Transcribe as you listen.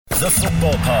The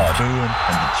Football Pod. Booing and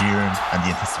the jeering and the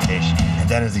anticipation. And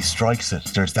then as he strikes it,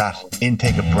 there's that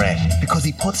intake of breath because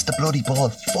he puts the bloody ball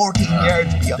 14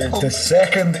 yards beyond. The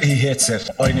second he hits it,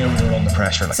 I knew we were under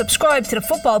pressure. Subscribe to The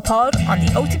Football Pod on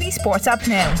the OTB Sports app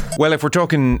now. Well, if we're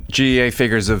talking GAA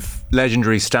figures of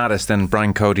legendary status, then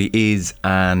Brian Cody is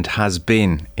and has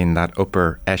been in that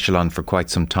upper echelon for quite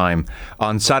some time.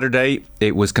 On Saturday,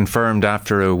 it was confirmed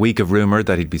after a week of rumour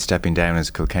that he'd be stepping down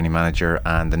as Kilkenny manager,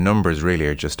 and the numbers really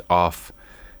are just off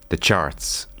the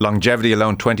charts. Longevity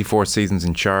alone, 24 seasons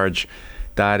in charge.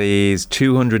 That is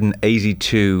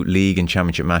 282 league and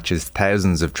championship matches,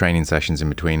 thousands of training sessions in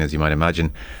between, as you might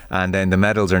imagine. And then the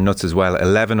medals are nuts as well.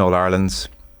 11 All-Irelands.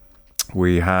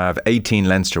 We have 18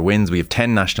 Leinster wins. We have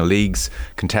 10 National Leagues,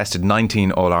 contested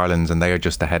 19 All-Irelands, and they are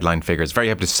just the headline figures. Very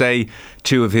happy to say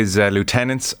two of his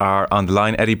lieutenants are on the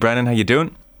line. Eddie Brennan, how you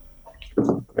doing?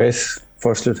 Great.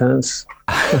 First lieutenants.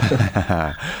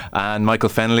 And Michael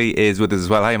Fennelly is with us as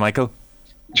well. Hi, Michael.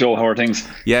 Joe, how are things?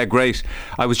 Yeah, great.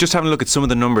 I was just having a look at some of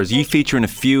the numbers. You feature in a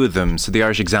few of them. So the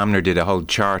Irish Examiner did a whole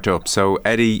chart up. So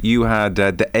Eddie, you had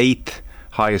the 8th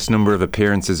highest number of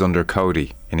appearances under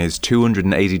Cody. In his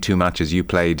 282 matches, you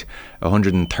played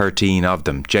 113 of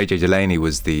them. JJ Delaney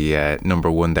was the number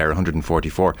one there,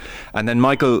 144. And then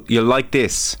Michael, you'll like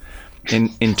this.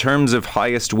 In terms of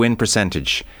highest win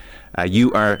percentage,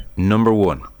 you are number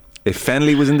one. If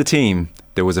Fennelly was in the team,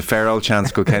 there was a fair old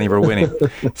chance Kilkenny were winning.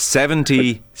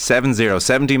 70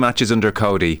 matches under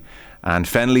Cody, and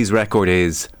Fennelly's record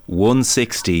is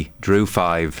 160, drew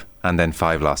 5, and then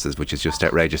 5 losses, which is just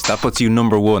outrageous. That puts you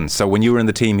number one. So when you were in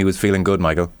the team, he was feeling good,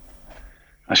 Michael.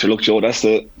 I should look, Joe. That's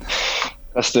the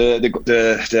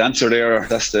answer there.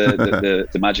 That's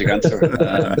the magic answer.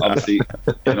 Obviously,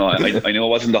 I know it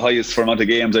wasn't the highest for amount of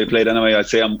games I played. Anyway, I'd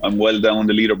say I'm well down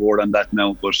the leaderboard on that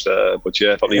now. But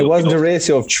yeah, probably it wasn't a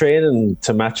ratio of training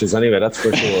to matches anyway. That's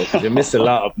for sure. You missed a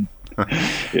lot of them.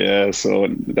 Yeah, so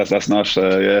that's not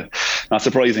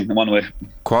surprising in one way.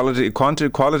 Quality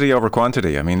over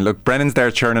quantity. I mean, look, Brennan's there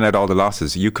churning out all the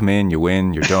losses. You come in, you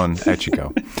win, you're done, out you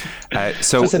go.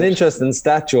 So just an interesting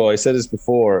stat, Joe. I said this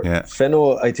before. Yeah.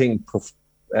 Fenno, I think,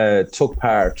 took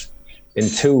part in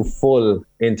 2 full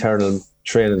internal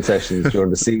training sessions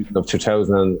during the season of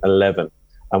 2011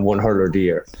 and 1 hurler the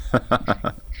year.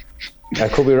 I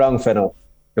could be wrong, Fenno.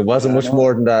 It wasn't much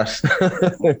more than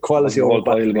that. Quality over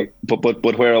quality.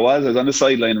 But where I was on the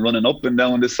sideline, running up and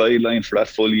down the sideline for that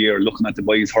full year, looking at the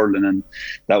boys hurling, and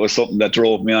that was something that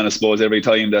drove me on, I suppose, every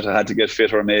time that I had to get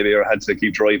fitter maybe, or had to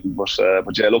keep driving. But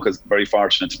yeah, look, I was very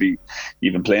fortunate to be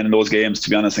even playing in those games, to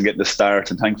be honest, and getting the start,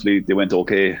 and thankfully they went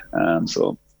okay.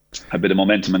 So a bit of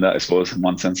momentum in that, I suppose, in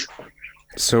one sense.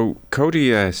 So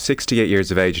Cody, 68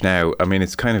 years of age now. I mean,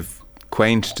 it's kind of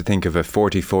quaint to think of a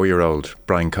 44-year-old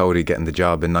Brian Cody getting the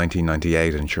job in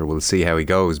 1998, and sure, we'll see how he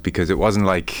goes, because it wasn't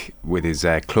like with his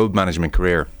club management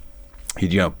career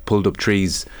he'd pulled up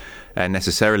trees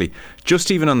necessarily. Just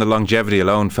even on the longevity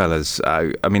alone, fellas,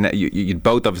 I mean, you'd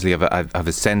both obviously have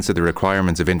a sense of the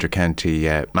requirements of inter-county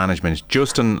management.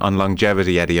 Just on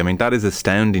longevity, Eddie, I mean, that is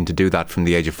astounding to do that from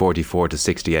the age of 44 to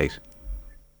 68.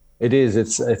 It is.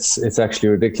 It's actually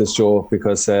ridiculous, Joe,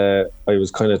 because I was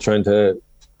kind of trying to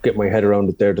get my head around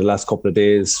it there the last couple of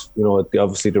days.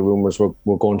 Obviously the rumours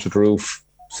were going through the roof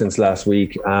since last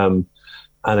week, and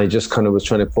I just kind of was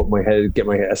trying to get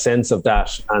a sense of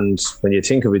that. And when you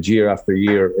think of it year after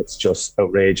year, it's just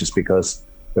outrageous, because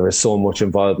there is so much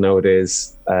involved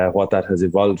nowadays. What that has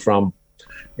evolved from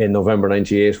in November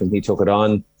 98 when he took it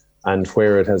on, and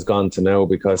where it has gone to now,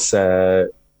 because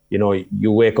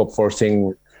you wake up first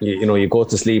thing, you go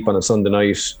to sleep on a Sunday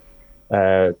night,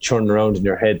 churning around in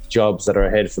your head jobs that are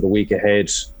ahead for the week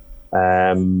ahead.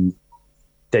 Then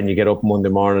you get up Monday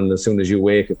morning, as soon as you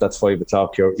wake, if that's 5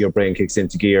 o'clock, your brain kicks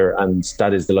into gear, and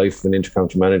that is the life of an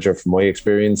inter-county manager from my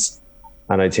experience.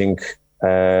 And I think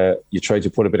you try to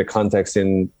put a bit of context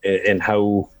in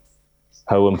how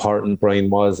important Brian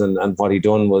was, and what he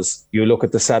done was, you look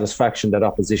at the satisfaction that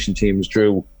opposition teams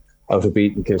drew out of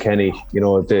beating Kilkenny.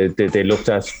 They looked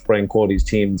at Brian Cody's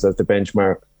teams as the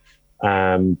benchmark.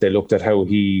 They looked at how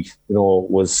he,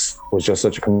 was just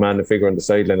such a commanding figure on the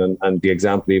sideline, and the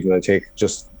example even I take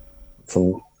just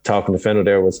from talking to Fenno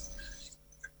there was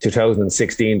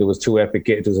 2016. There was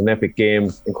an epic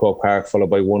game in Croke Park, followed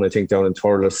by one, I think, down in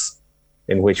Thurles,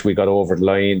 in which we got over the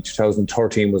line.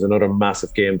 2013 was another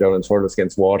massive game down in Thurles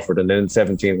against Waterford, and then in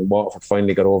 2017 when Waterford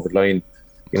finally got over the line,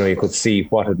 you could see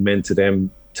what it meant to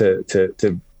them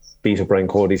to beat a Brian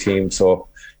Cody team. So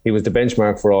he was the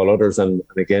benchmark for all others, and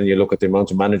again, you look at the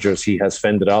amount of managers he has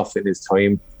fended off in his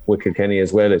time with Kilkenny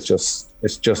as well. It's just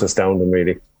astounding,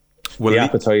 really. the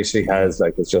appetite he has,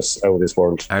 like, it's just out of this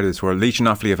world. Out of this world. Leitch and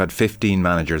Offaly have had 15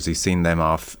 managers. He's seen them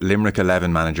off. Limerick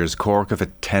 11 managers. Cork have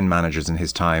had 10 managers in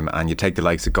his time. And you take the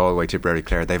likes of Galway, Tipperary,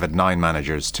 Clare, they've had 9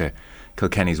 managers to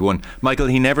Kilkenny's 1. Michael,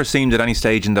 he never seemed at any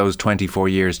stage in those 24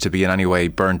 years to be in any way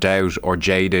burnt out or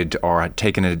jaded or had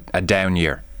taken a down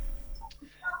year.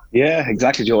 Yeah,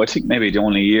 exactly, Joe. I think maybe the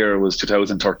only year was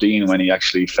 2013 when he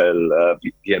actually fell.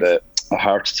 He had a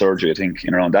heart surgery, I think,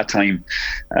 in around that time.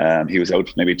 He was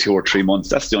out maybe 2 or 3 months.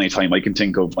 That's the only time I can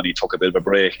think of when he took a bit of a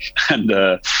break.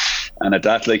 And at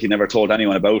that, like, he never told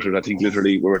anyone about it. I think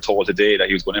literally we were told today that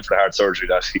he was going in for the heart surgery,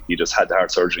 that he just had the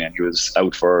heart surgery and he was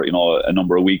out for, a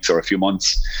number of weeks or a few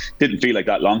months. Didn't feel like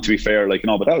that long, to be fair, but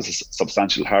that was a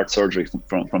substantial heart surgery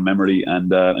from memory.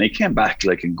 And he came back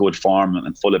like in good form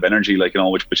and full of energy,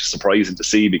 which is surprising to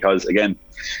see, because again,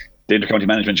 the intercounty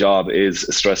management job is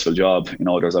a stressful job.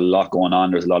 There's a lot going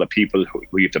on. There's a lot of people who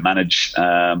you have to manage,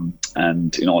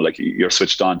 and you're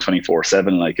switched on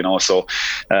 24/7. So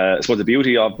I suppose the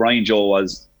beauty of Brian, Joe,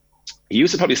 was he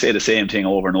used to probably say the same thing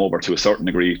over and over to a certain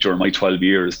degree during my 12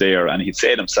 years there, and he'd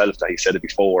say it himself that he said it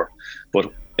before,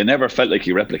 but it never felt like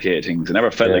he replicated things. It never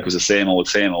felt like it was the same old.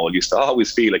 He used to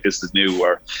always feel like this is new,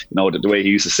 or the way he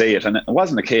used to say it. And it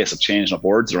wasn't a case of changing up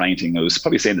words or anything. It was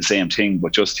probably saying the same thing,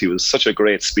 but just he was such a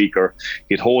great speaker.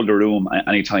 He'd hold the room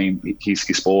anytime he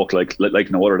spoke, like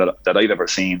no other that I've ever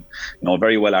seen.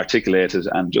 Very well articulated,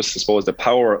 and just, I suppose, the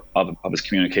power of his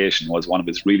communication was one of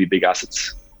his really big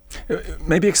assets.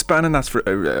 Maybe expand on that for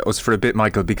us for a bit,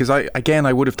 Michael, because I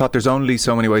would have thought there's only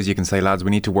so many ways you can say, lads, we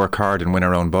need to work hard and win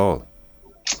our own ball.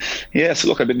 Yeah, so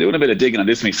look, I've been doing a bit of digging on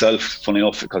this myself, funny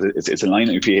enough, because it's in line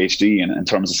with your PhD in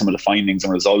terms of some of the findings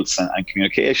and results, and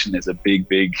communication is a big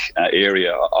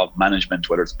area of management,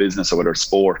 whether it's business or whether it's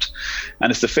sport.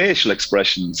 And it's the facial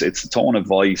expressions, it's the tone of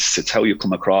voice, it's how you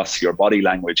come across, your body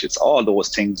language, it's all those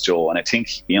things, Joe. And I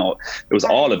think, it was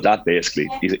all of that basically.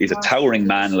 He's a towering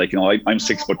man, I'm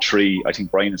 6'3", I think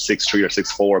Brian is 6'3" or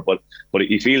 6'4", but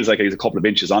he feels like he's a couple of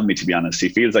inches on me, to be honest. He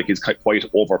feels like he's quite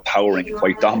overpowering,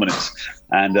 quite dominant.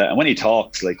 And when he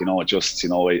talks,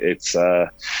 it's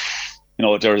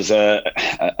there's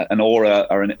an aura,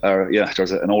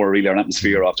 there's an aura, really, or an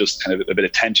atmosphere of just kind of a bit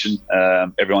of tension.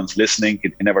 Everyone's listening.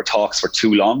 He never talks for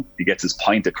too long. He gets his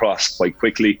point across quite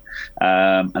quickly,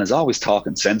 and is always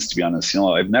talking sense, to be honest.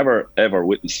 I've never ever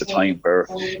witnessed a time where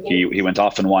he went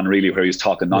off in one, really, where he was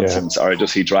talking nonsense, or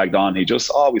just he dragged on. He just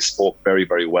always spoke very,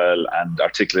 very well and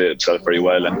articulated himself very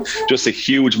well, and just a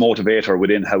huge motivator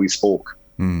within how he spoke.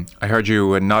 I heard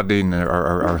you nodding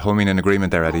or humming in agreement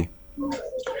there, Eddie.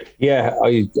 Yeah,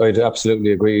 I'd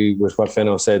absolutely agree with what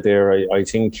Fenno said there. I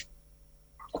think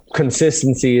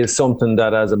consistency is something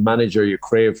that as a manager you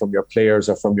crave from your players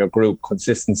or from your group.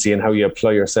 Consistency and how you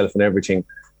apply yourself and everything.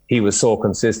 He was so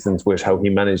consistent with how he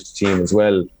managed the team as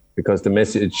well, because the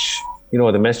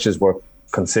messages were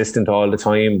consistent all the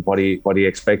time, what he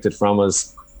expected from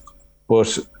us.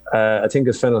 But I think,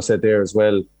 as Fenno said there as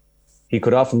well, he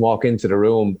could often walk into the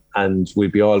room and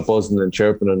we'd be all buzzing and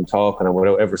chirping and talking, and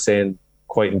without ever saying,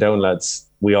 "Quieten down, lads,"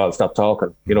 we all stopped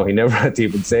talking. He never had to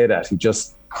even say that.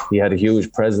 He had a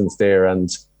huge presence there. And,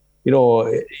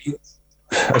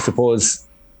 I suppose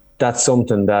that's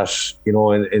something that,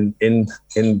 in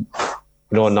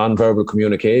non-verbal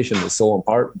communication is so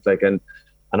important. And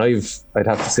I'd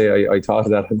have to say, I thought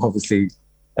of that. I'm obviously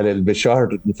a little bit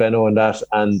shorter than Fenno on that.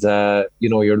 And,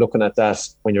 you're looking at that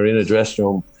when you're in a dressing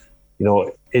room,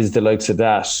 is the likes of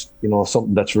that,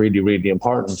 something that's really, really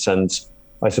important. And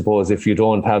I suppose if you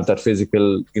don't have that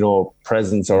physical,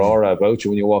 presence or aura about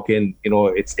you when you walk in,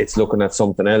 it's looking at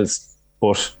something else.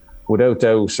 But without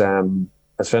doubt,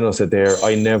 as Fenno said there,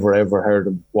 I never ever heard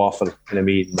him waffle in a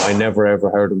meeting. I never ever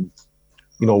heard him,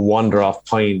 wander off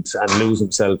point and lose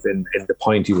himself in the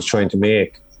point he was trying to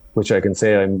make, which I can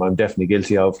say I'm definitely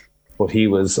guilty of. But he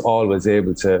was always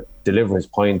able to deliver his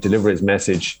point, deliver his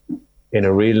message in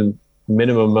a real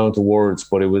minimum amount of words.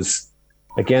 But it was,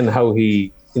 again, how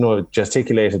he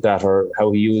gesticulated that, or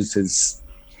how he used his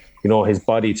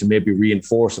body to maybe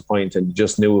reinforce a point, and you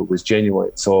just knew it was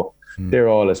genuine. So they're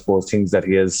all, I suppose, things that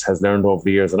he has learned over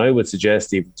the years. And I would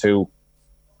suggest even too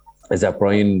is that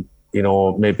Brian,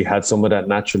 maybe had some of that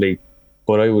naturally,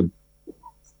 but I would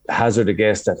hazard a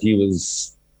guess that he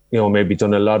was, maybe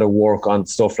done a lot of work on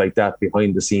stuff like that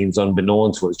behind the scenes,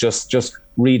 unbeknown to us, just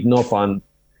reading up on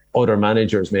other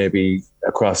managers maybe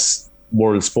across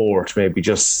world sport, maybe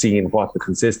just seeing what the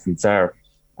consistencies are.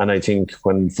 And I think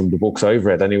from the books I've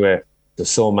read anyway, there's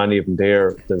so many of them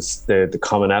there. There's the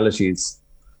commonalities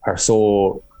are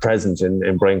so present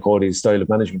in Brian Cody's style of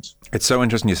management. It's so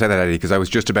interesting you say that, Eddie, because I was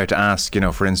just about to ask,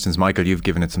 for instance, Michael, you've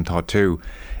given it some thought too,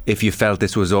 if you felt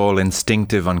this was all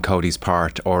instinctive on Cody's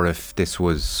part, or if this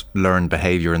was learned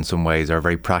behaviour in some ways, or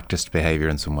very practiced behaviour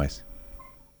in some ways.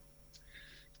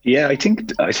 Yeah, I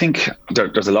think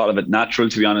there's a lot of it natural,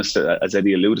 to be honest, as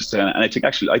Eddie alluded to, and I think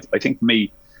actually, I think for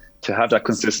me, to have that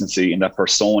consistency in that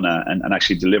persona and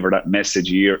actually deliver that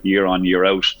message year on, year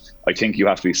out, I think you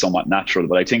have to be somewhat natural.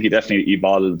 But I think he definitely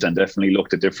evolved and definitely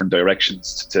looked at different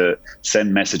directions to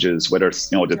send messages, whether it's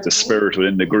the spirit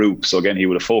within the group. So again, he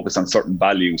would have focused on certain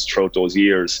values throughout those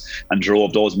years and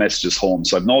drove those messages home.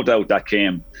 So I've no doubt that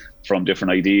came from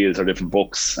different ideas or different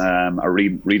books, or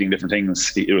reading different things.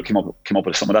 He would come up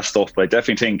with some of that stuff. But I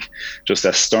definitely think just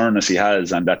that sternness he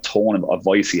has and that tone of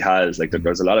voice he has, like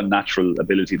there's a lot of natural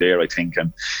ability there, I think.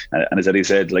 And as Eddie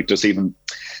said, like just even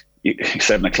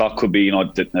 7 o'clock could be,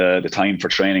 the time for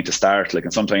training to start. Like,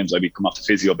 and sometimes I'd be come off the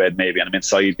physio bed maybe, and I'm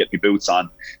inside, get my boots on,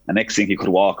 and next thing he could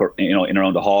walk, in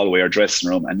around the hallway or dressing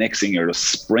room, and next thing you're just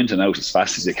sprinting out as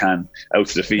fast as you can out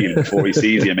to the field before he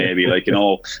sees you maybe, or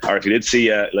if he did see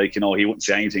you, he wouldn't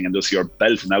say anything, and just you're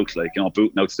belting out,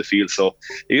 booting out to the field. So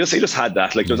he just had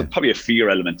that, there's probably a fear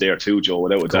element there too, Joe,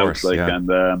 without a doubt.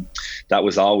 And that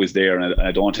was always there, and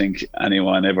I don't think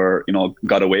anyone ever,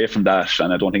 got away from that,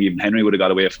 and I don't think even Henry would have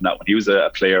got away from that when he was a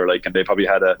player, and they probably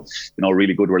had a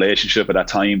really good relationship at that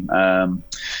time.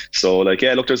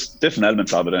 There's different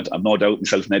elements of it, and I've no doubt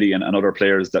myself and Eddie and other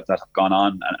players that have gone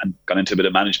on and gone into a bit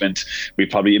of management, we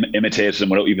probably imitated them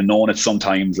without even knowing it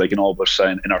sometimes, but in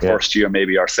our first year,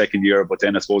 maybe our second year, but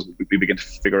then I suppose we begin to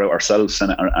figure out ourselves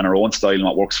and our own style and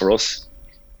what works for us.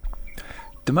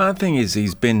 The mad thing is,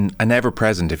 he's been an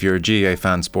ever-present, if you're a GA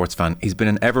fan, sports fan, he's been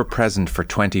an ever-present for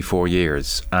 24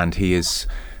 years, and he is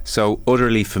so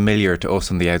utterly familiar to us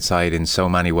on the outside in so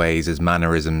many ways, his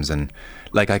mannerisms, and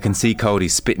I can see Cody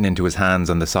spitting into his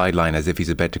hands on the sideline as if he's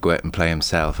about to go out and play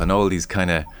himself, and all these kind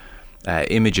of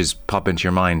images pop into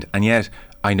your mind, and yet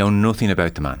I know nothing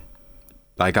about the man.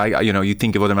 You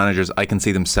think of other managers, I can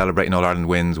see them celebrating All-Ireland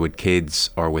wins with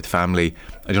kids or with family.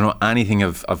 I don't know anything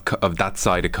of that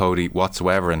side of Cody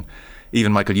whatsoever. And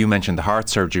even, Michael, you mentioned the heart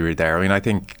surgery there. I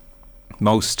think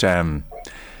most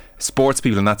sports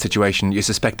people in that situation, you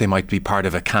suspect they might be part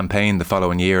of a campaign the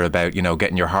following year about,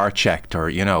 getting your heart checked, or,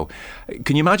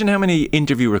 can you imagine how many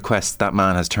interview requests that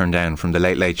man has turned down from the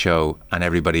Late Late Show and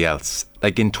everybody else,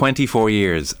 in 24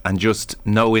 years, and just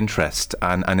no interest.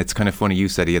 And it's kind of funny, you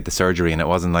said he had the surgery and it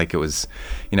wasn't like it was,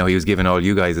 he was giving all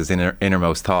you guys his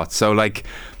innermost thoughts. So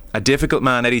a difficult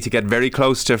man, Eddie, to get very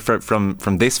close to from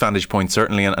this vantage point,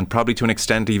 certainly, and probably to an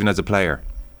extent even as a player.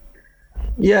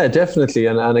 Yeah, definitely.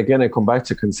 And again, I come back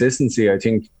to consistency. I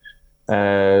think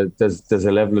there's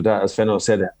a level of that, as Fenno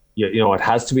said, it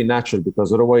has to be natural,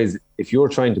 because otherwise, if you're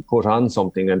trying to put on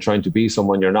something and trying to be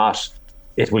someone you're not,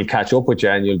 it will catch up with you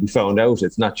and you'll be found out.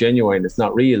 It's not genuine, it's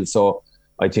not real. So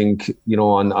I think, in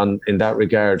that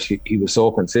regard, he was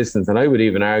so consistent. And I would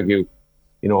even argue,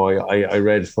 I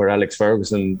read where Alex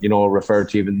Ferguson, referred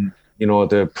to even,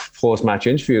 the post-match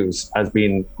interviews as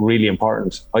being really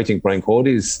important. I think Brian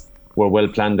Cody's were well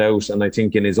planned out, and I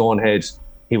think in his own head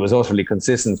he was utterly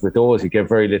consistent with those. He gave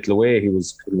very little away. He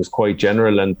was quite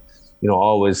general, and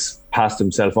always passed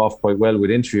himself off quite well with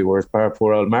interview, whereas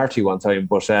poor old Marty one time.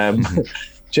 But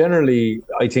generally,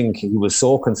 I think he was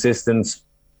so consistent.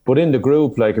 But in the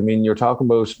group, you're talking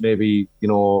about maybe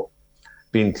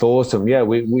being close to him. Yeah,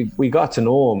 we got to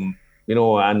know him,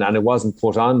 and it wasn't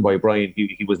put on by Brian.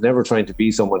 He was never trying to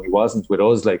be someone he wasn't with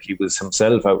us. He was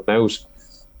himself out and out.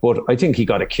 But I think he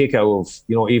got a kick out of,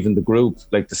 even the group,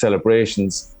 the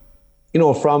celebrations,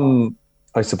 from,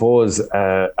 I suppose,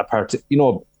 a part,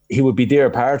 he would be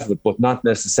there part of it, but not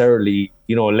necessarily,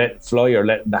 letting fly or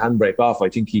letting the handbrake off. I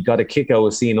think he got a kick out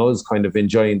of seeing us kind of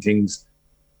enjoying things,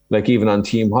 even on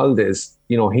team holidays.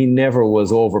 He never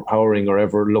was overpowering or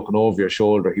ever looking over your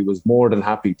shoulder. He was more than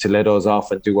happy to let us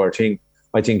off and do our thing.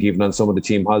 I think even on some of the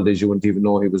team holidays, you wouldn't even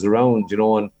know he was around,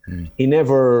 and he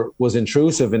never was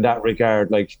intrusive in that regard.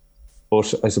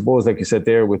 But I suppose, like you said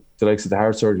there, with the likes of the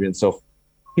heart surgery and stuff,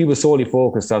 he was solely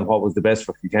focused on what was the best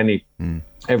for Kilkenny.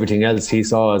 Everything else he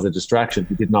saw as a distraction.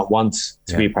 He did not want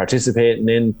to be participating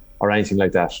in or anything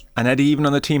like that. And Eddie, even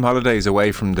on the team holidays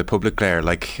away from the public glare,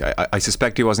 I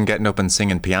suspect he wasn't getting up and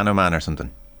singing Piano Man or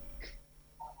something.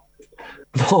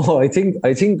 No, I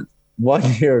think one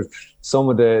year some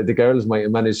of the girls might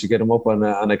have managed to get him up on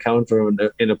a counter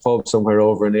in a pub somewhere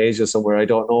over in Asia somewhere, I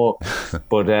don't know.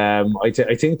 But I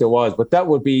think there was. But that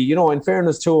would be, in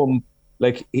fairness to him,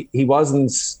 he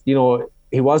wasn't,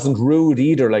 he wasn't rude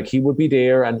either. He would be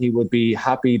there and he would be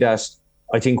happy that,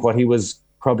 I think what he was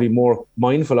probably more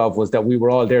mindful of was that we were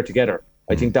all there together.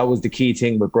 I think that was the key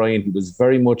thing with Brian. He was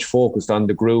very much focused on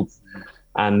the group.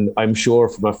 And I'm sure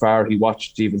from afar he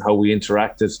watched even how we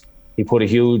interacted. He put a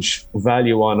huge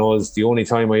value on us. The only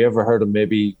time I ever heard him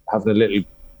maybe having a little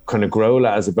kind of growl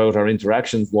at us about our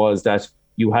interactions was that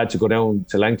you had to go down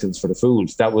to Langton's for the food.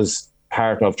 That was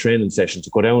part of training session, to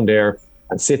go down there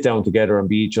and sit down together and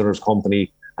be each other's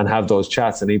company and have those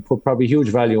chats. And he put probably huge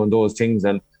value on those things.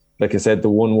 And like I said, the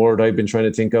one word I've been trying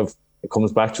to think of, it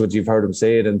comes back to what you've heard him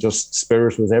say it, and just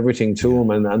spirit was everything to him,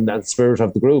 and that spirit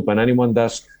of the group. And anyone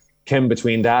that came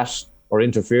between that or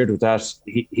interfered with that,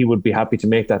 he would be happy to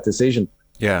make that decision.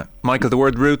 Yeah. Michael, the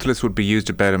word ruthless would be used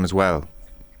about him as well.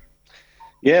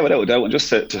 Yeah, without a doubt. And just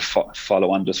to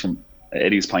follow on just from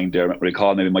Eddie's point there, I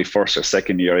recall maybe my first or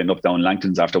second year, I ended up down in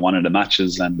Langton's after one of the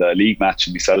matches, and the league match,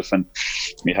 and myself and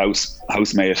my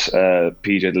housemate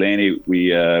PJ Delaney,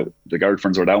 the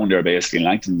girlfriends were down there basically in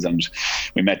Langton's, and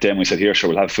we met them. We said, here, sure,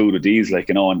 we'll have food with these, like,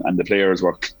 you know, and the players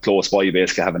were close by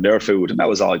basically having their food, and that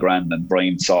was all grand. And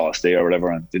Brian saw us there or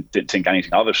whatever and didn't think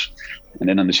anything of it. And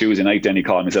then on the Tuesday night, then he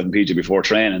called myself and PJ before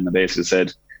training and basically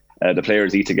said, the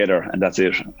players eat together and that's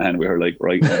it. And we were like,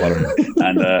 right,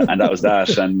 and that was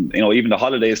that. And, you know, even the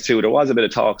holidays too, there was a bit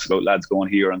of talks about lads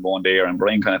going here and going there, and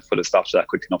Brian kind of put a stop to that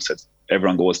quick enough, said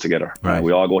everyone goes together. Right.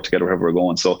 We all go together wherever we're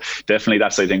going. So definitely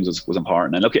that side of things was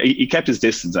important. And look, he kept his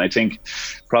distance. And I think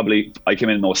probably I came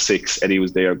in 06, Eddie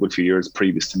was there a good few years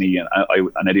previous to me. And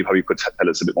and Eddie probably could tell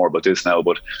us a bit more about this now,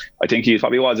 but I think he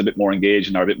probably was a bit more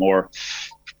engaging or a bit more,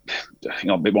 you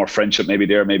know, a bit more friendship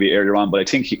maybe earlier on, but I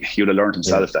think he would have learned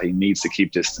himself that he needs to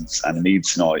keep distance, and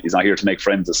needs, you know, he's not here to make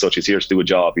friends as such. He's here to do a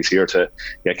job. He's here to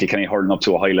get Kilkenny hurling up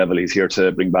to a high level. He's here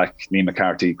to bring back Liam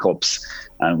McCarthy cups,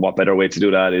 and what better way to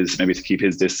do that is maybe to keep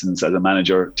his distance as a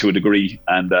manager to a degree,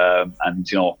 and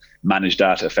you know, manage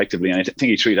that effectively. And I think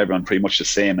he treated everyone pretty much the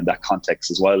same in that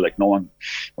context as well. Like, no one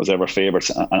was ever favourites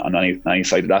on any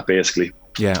side of that basically.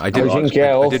 Yeah, I think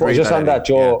just on that,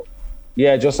 Joe.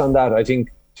 Yeah, just on that, I think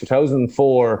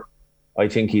 2004, I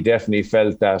think he definitely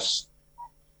felt that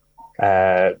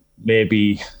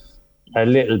maybe a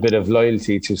little bit of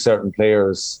loyalty to certain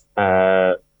players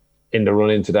in the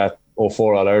run into that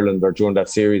 04 All-Ireland or during that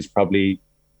series probably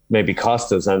maybe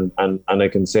cost us. And I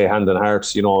can say hand on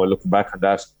heart, you know, looking back on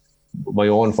that, my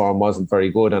own form wasn't very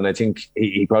good. And I think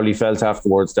he probably felt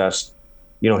afterwards that,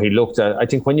 you know, he looked at, I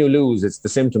think when you lose, it's the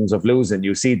symptoms of losing.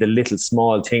 You see the little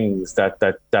small things that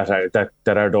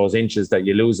are those inches that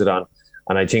you lose it on.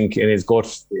 And I think in his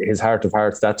gut, his heart of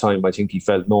hearts that time, I think he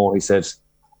felt, no, he said,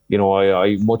 you know,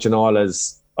 I much and all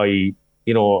as I,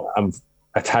 you know, I'm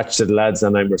attached to the lads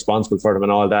and I'm responsible for them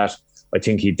and all that. I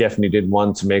think he definitely did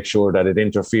want to make sure that it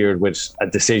interfered with a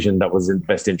decision that was in the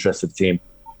best interest of the team.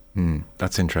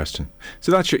 That's interesting.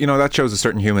 So that that shows a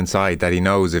certain human side, that he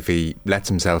knows if he lets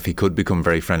himself, he could become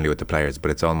very friendly with the players. But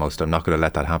it's almost, I'm not going to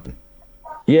let that happen.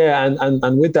 Yeah,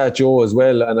 and with that, Joe, as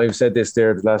well. And I've said this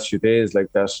there the last few days, like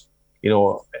that. You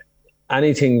know,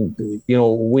 anything. You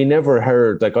know, we never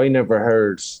heard. Like I never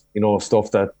heard. You know,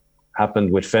 stuff that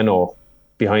happened with Fenno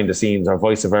behind the scenes, or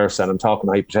vice versa. And I'm talking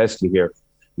hypothetically here.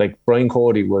 Like Brian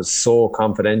Cody was so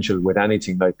confidential with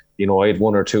anything. Like, you know, I had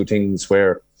one or two things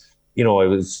where, you know,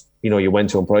 you went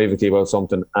to him privately about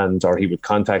something, or he would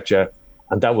contact you,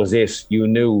 and that was it. You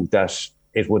knew that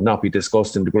it would not be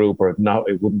discussed in the group, or it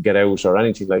wouldn't get out or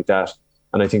anything like that.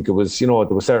 And I think it was, you know,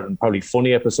 there were certain probably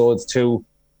funny episodes too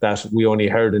that we only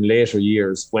heard in later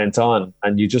years went on,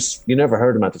 and you never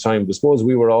heard them at the time. I suppose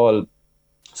we were all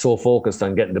so focused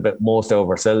on getting the bit most out of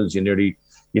ourselves,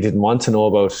 you didn't want to know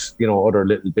about, you know, other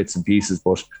little bits and pieces,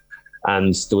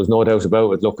 and there was no doubt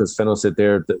about it. Look, as Fennell said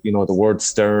there, that, you know, the words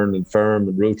stern and firm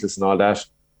and ruthless and all that.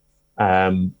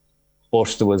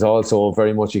 But there was also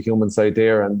very much a human side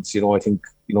there. And, you know, I think,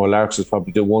 you know, Larks was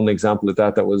probably the one example of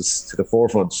that was to the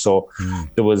forefront. So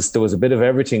there was a bit of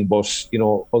everything. But, you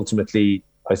know, ultimately,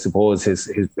 I suppose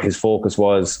his focus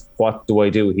was, what do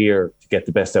I do here to get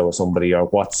the best out of somebody, or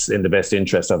what's in the best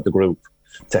interest of the group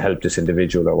to help this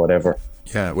individual or whatever.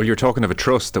 Yeah, well, you're talking of a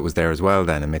trust that was there as well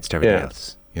then amidst everything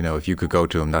else. You know, if you could go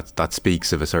to him, that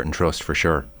speaks of a certain trust for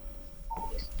sure.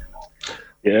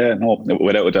 Yeah, no,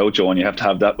 without a doubt, Joe, and you have to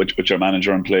have that with your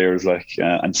manager and players. Like,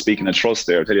 and speaking of trust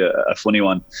there, I'll tell you a funny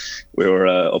one. We were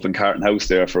up in Carton House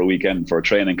there for a weekend for a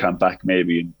training camp back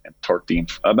maybe in 13,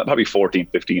 probably 14,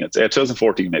 15. It's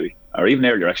 2014 maybe, or even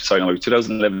earlier actually. Sorry, no, maybe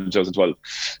 2011, 2012.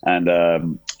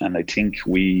 And and I think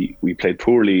we played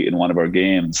poorly in one of our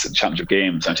games, championship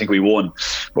games. I think we won,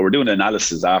 but we're doing an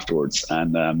analysis afterwards.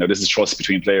 And now this is trust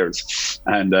between players.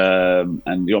 And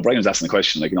Brian was asking the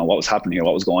question, what was happening here?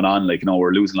 What was going on?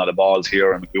 We're losing a lot of balls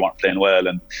here and we weren't playing well.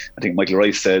 And I think Michael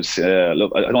Rice said,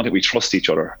 look, I don't think we trust each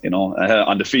other,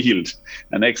 on the field.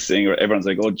 And next thing, everyone's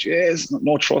like, oh, jeez,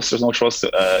 no trust. There's no trust,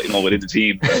 within the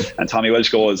team. And Tommy Welsh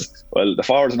goes, well, the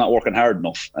forwards are not working hard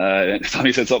enough.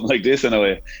 Tommy said something like this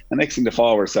anyway. And next thing, the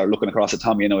forwards start looking across at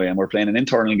Tommy anyway, and we're playing an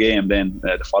internal game then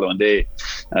the following day.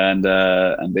 And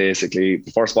basically,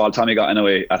 the first ball Tommy got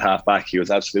anyway at half back, he was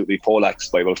absolutely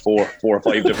poleaxed by about four or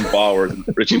five different forwards. And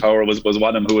Richie Power was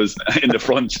one of them who was in the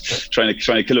front trying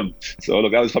to kill him. So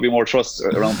look, that was probably more trust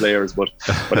around players. But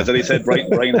as Eddie said,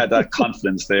 Brian had that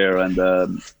confidence there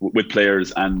and with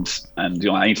players, and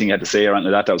anything he had to say around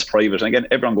that was private. And again,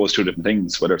 everyone goes through different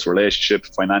things, whether it's relationship,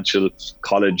 financial,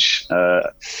 college,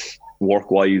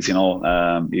 work-wise,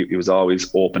 he was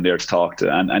always open there to talk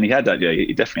to, and he had that. Yeah,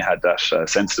 he definitely had that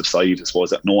sensitive side, I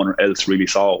suppose, that no one else really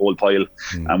saw a whole pile,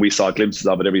 and we saw glimpses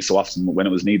of it every so often when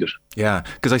it was needed. Yeah,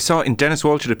 because I saw in Dennis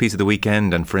Walsh a piece of the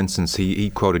weekend, and for instance, he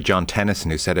quoted John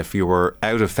Tennyson, who said if you were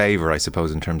out of favour, I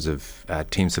suppose, in terms of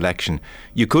team selection,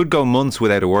 you could go months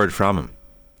without a word from him.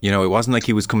 It wasn't like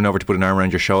he was coming over to put an arm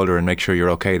around your shoulder and make sure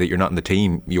you're okay, that you're not in the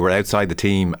team. You were outside the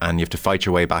team and you have to fight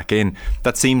your way back in.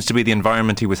 That seems to be the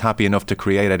environment he was happy enough to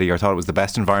create, Eddie, or thought it was the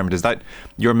best environment. Is that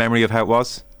your memory of how it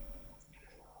was?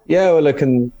 Yeah, well, I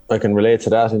can relate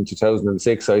to that. In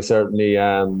 2006, I certainly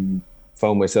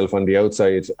found myself on the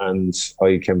outside, and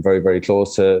I came very, very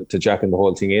close to jacking the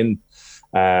whole thing in.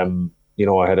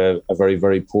 I had a very,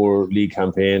 very poor league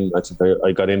campaign. I think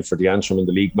I got in for the Antrim in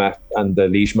the league match, and the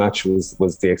Laois match was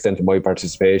the extent of my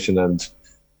participation. And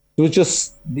it was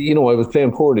just, I was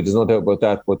playing poorly, there's no doubt about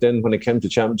that. But then when it came to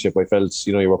championship, I felt,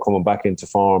 you were coming back into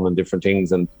form and different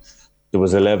things. And there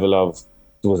was a level of,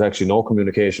 there was actually no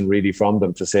communication really from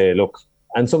them to say, look,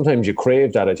 and sometimes you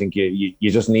crave that. I think you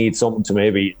just need something to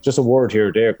maybe, just a word here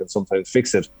or there can sometimes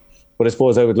fix it. But I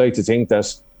suppose I would like to think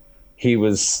that he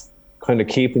was kind of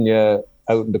keeping you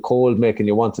out in the cold, making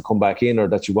you want to come back in, or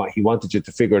that he wanted you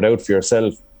to figure it out for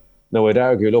yourself. Now I'd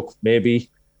argue, look, maybe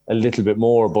a little bit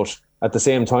more, but at the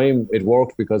same time it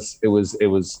worked because it was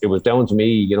down to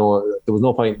me. There was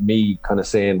no point in me kind of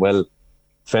saying, well,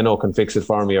 Fenno can fix it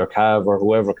for me, or Cav or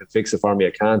whoever can fix it for me.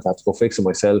 I can't. I have to go fix it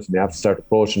myself, and you have to start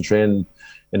approaching training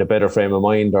in a better frame of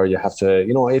mind, or you have to,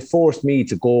 it forced me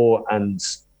to go and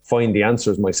find the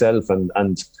answers myself.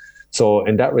 And so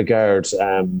in that regard,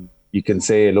 you can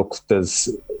say, look,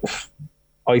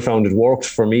 I found it worked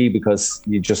for me because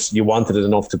you wanted it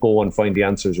enough to go and find the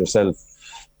answers yourself.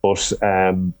 But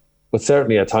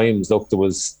certainly at times, look, there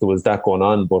was that going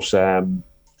on. But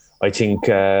I think,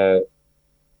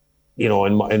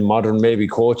 in modern maybe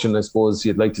coaching, I suppose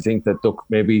you'd like to think that, look,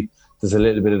 maybe there's a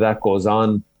little bit of that goes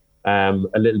on. A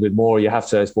little bit more. You have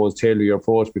to, I suppose, tailor your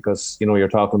approach because, you're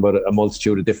talking about a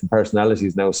multitude of different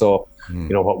personalities now. So,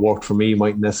 what worked for me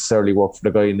might necessarily work for the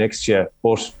guy next year.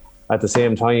 But at the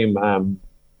same time,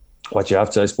 what you have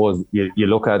to, I suppose, you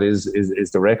look at is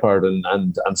the record.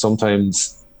 And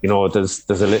sometimes, there's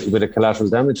a little bit of collateral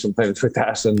damage sometimes with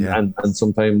that. And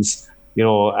sometimes,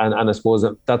 and I suppose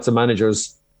that's a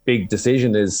manager's big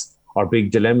decision or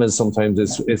big dilemmas sometimes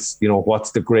is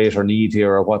what's the greater need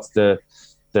here, or what's the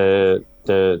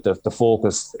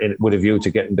focus with a view to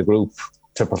getting the group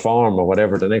to perform or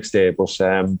whatever the next day. But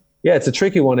it's a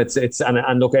tricky one. It's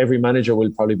and look, every manager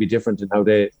will probably be different in how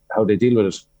they deal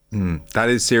with it. That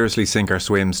is seriously sink or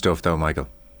swim stuff, though, Michael.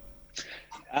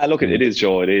 Look, it is,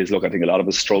 Joe. It is. Look, I think a lot of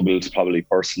us struggled probably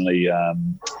personally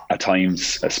at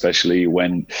times, especially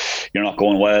when you're not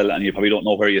going well and you probably don't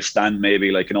know where you stand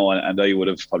maybe, and I would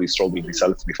have probably struggled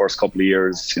myself in the first couple of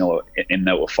years, in and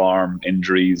out of farm,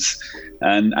 injuries.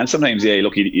 And sometimes,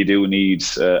 look, you do need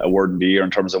a word in the ear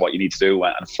in terms of what you need to do.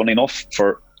 And funny enough,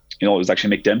 it was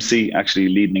actually Mick Dempsey actually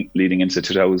leading into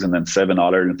 2007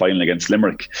 All-Ireland final against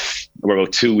Limerick. We're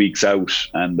about 2 weeks out,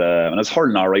 and I was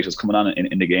hurling all right. I was coming on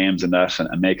in the games and that,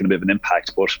 and making a bit of an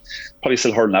impact, but probably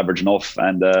still hurling average enough.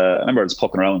 And I remember I was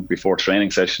poking around before training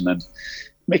session, and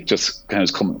Mick just kind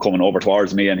of was coming over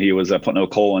towards me, and he was putting out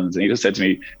cones, and he just said to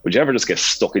me, would you ever just get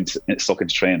stuck into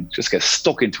training? Just get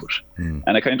stuck into it.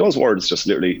 And I kind of, those words just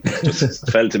literally just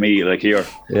fell to me like, here,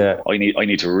 I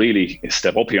need to really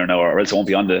step up here now, or else I won't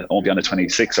be on the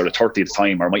 26th or the 30th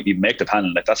time, or I might even make the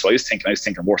panel. Like, that's what I was thinking. I was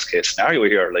thinking worst case scenario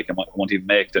here, like I won't even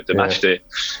make the match day.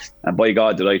 And by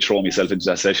God, did I throw myself into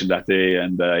that session that day,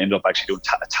 and ended up actually doing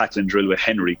a tackling drill with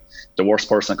Henry, the worst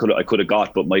person I could have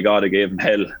got. But my God, I gave him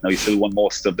hell. Now he still won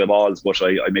most most of the balls, but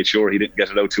I made sure he didn't get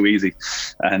it out too easy.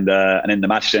 And in the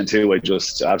match then too, I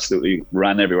just absolutely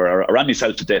ran everywhere. I ran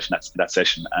myself to death in that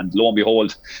session. And lo and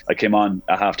behold, I came on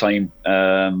at half time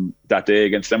that day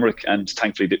against Limerick, and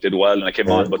thankfully did well, and I came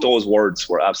on. But those words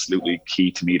were absolutely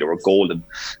key to me. They were golden,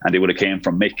 and they would have came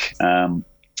from Mick.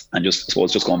 And just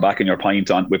going back in your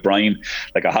point on with Brian,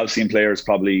 like I have seen players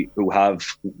probably who have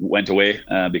went away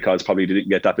because probably they didn't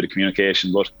get that bit of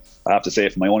communication. But I have to say,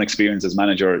 from my own experience as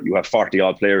manager, you have 40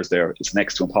 odd players there. It's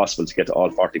next to impossible to get to all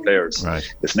 40 players. Right.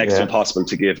 It's next to impossible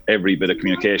to give every bit of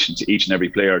communication to each and every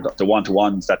player. The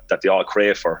one-to-ones that they all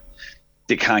crave for.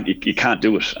 You can't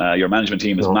do it. Your management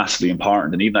team is massively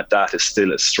important, and even at that is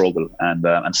still a struggle.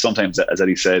 And sometimes, as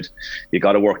Eddie said, you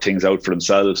got to work things out for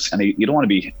themselves, and you don't want to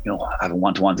be having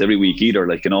one-to-ones every week either,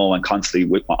 and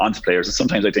constantly onto players. And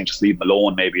sometimes I think just leave them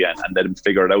alone maybe and let them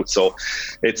figure it out. So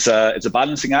it's a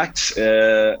balancing act.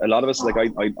 A lot of us, like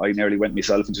I nearly went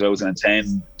myself in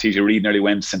 2010. TJ Reid nearly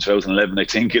went in 2011, I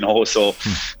think. So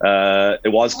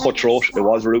it was cutthroat, it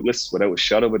was ruthless, without a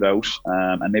shadow of a doubt.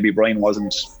 And maybe Brian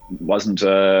wasn't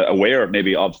aware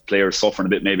maybe of players suffering a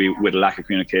bit, maybe with a lack of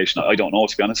communication. I don't know,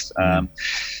 to be honest.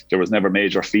 There was never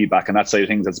major feedback on that side of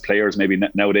things as players. Maybe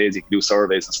nowadays you can do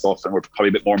surveys and stuff, and we're probably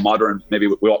a bit more modern maybe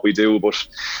with what we do, but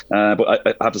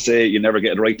I have to say, you never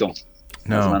get it right though.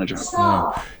 No, as a manager.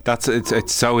 No.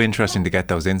 It's so interesting to get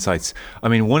those insights. I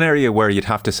mean, one area where you'd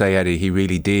have to say, Eddie, he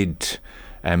really did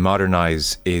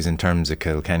modernise is in terms of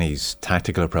Kilkenny's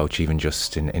tactical approach, even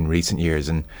just in recent years.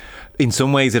 And in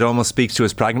some ways it almost speaks to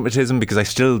his pragmatism, because I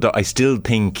still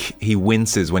think he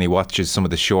winces when he watches some of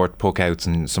the short puck outs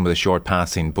and some of the short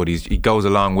passing, but he goes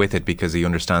along with it because he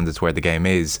understands it's where the game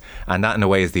is, and that in a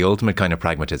way is the ultimate kind of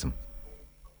pragmatism.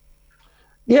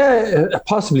 Yeah, it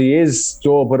possibly is,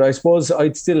 Joe, but I suppose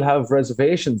I'd still have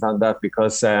reservations on that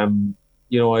because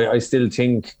I still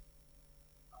think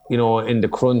in the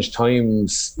crunch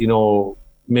times,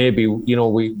 maybe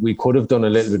we could have done a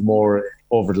little bit more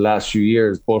over the last few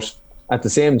years, but at the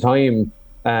same time,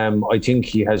 I think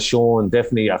he has shown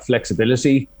definitely a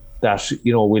flexibility that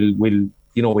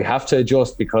we have to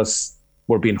adjust because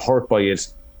we're being hurt by it.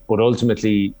 But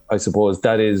ultimately, I suppose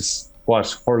that is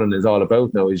what hurling is all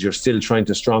about now. Is you're still trying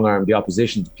to strong arm the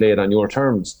opposition to play it on your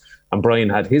terms. And Brian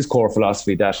had his core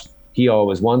philosophy that he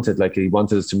always wanted. Like, he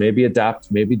wanted us to maybe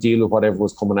adapt, maybe deal with whatever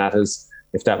was coming at us.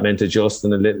 If that meant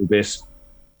adjusting a little bit,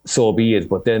 so be it.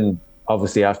 But then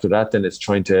obviously after that, then it's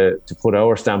trying to put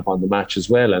our stamp on the match as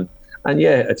well. And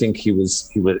yeah, I think he was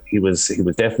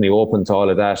definitely open to all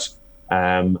of that,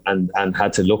 and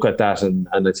had to look at that. And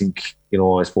I think,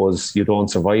 I suppose you don't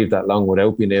survive that long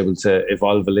without being able to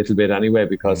evolve a little bit anyway,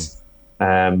 because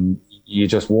you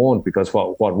just won't, because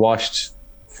what washed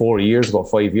 4 years ago,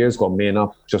 5 years ago may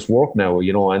not just work now,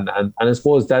 and I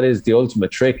suppose that is the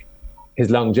ultimate trick. His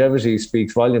longevity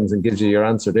speaks volumes and gives you your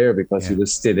answer there, because he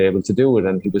was still able to do it,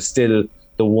 and he was still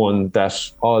the one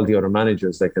that all the other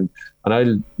managers and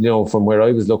from where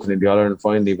I was looking in the All-Ireland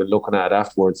final, even looking at it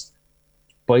afterwards,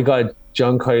 by God,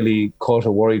 John Kiley caught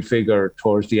a worried figure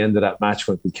towards the end of that match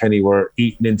when Kilkenny were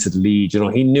eating into the lead.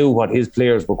 He knew what his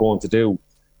players were going to do.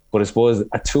 But I suppose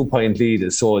a 2-point lead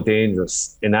is so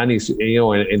dangerous in any,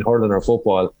 in hurling or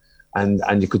football.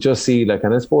 And you could just see,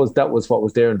 and I suppose that was what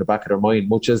was there in the back of their mind,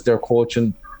 much as their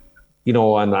coaching,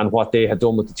 and what they had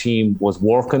done with the team was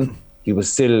working. He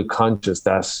was still conscious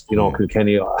that,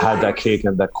 Kilkenny had that kick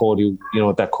and that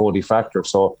Cody factor.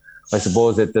 So I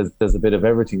suppose there's a bit of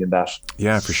everything in that.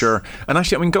 Yeah, for sure. And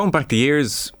actually, going back the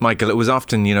years, Michael, it was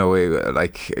often,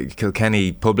 like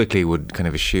Kilkenny publicly would kind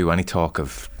of eschew any talk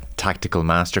of tactical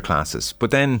masterclasses,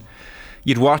 but then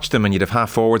you'd watch them and you'd have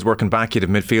half forwards working back, you'd have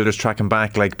midfielders tracking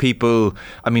back, like people,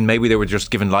 maybe they were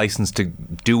just given license to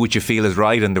do what you feel is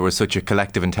right, and there was such a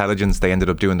collective intelligence they ended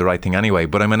up doing the right thing anyway.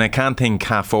 But I can't think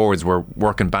half forwards were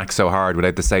working back so hard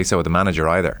without the say so of the manager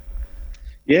either.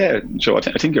 Yeah, Joe, I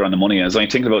think you're on the money. As I'm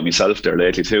thinking about myself there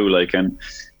lately too,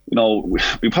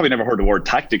 we probably never heard the word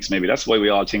tactics. Maybe that's why we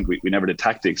all think we never did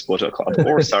tactics. But of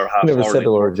course, our half never said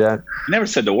the word. Yeah, never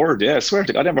said the word. Yeah, I swear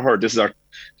to God, I never heard this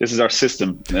is our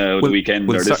system. The weekend,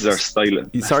 or this is our style.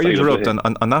 Sorry to interrupt.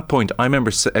 On that point, I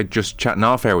remember just chatting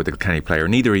off air with the Kilkenny player.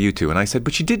 Neither are you two, and I said,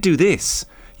 but you did do this.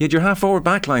 You had your half forward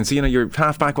back line, so your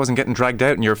half back wasn't getting dragged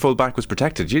out, and your full back was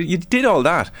protected. You did all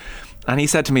that, and he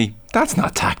said to me, "That's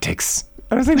not tactics."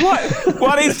 I was like,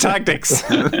 what is tactics?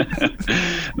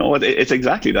 No, it's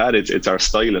exactly that. It's our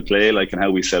style of play, like, and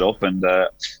how we set up, and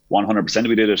 100%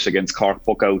 we did it against Cork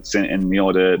puckouts in the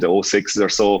 06s or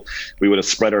so. We would have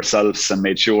spread ourselves and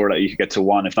made sure that you could get to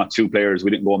one, if not two players.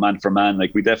 We didn't go man for man.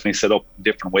 Like, we definitely set up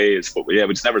different ways, but we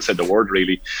just never said the word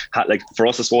really. Like, for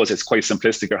us, I suppose it's quite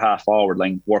simplistic or half forward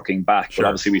line working back. Sure. But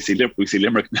obviously we see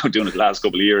Limerick now doing it the last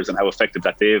couple of years and how effective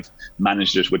that they've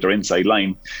managed it with their inside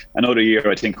line. Another year,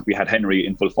 I think we had Henry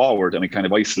in full forward and we kind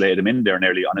of isolated him in there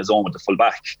nearly on his own with the full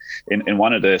back in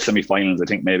one of the semi-finals, I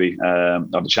think maybe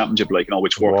of the championship, like,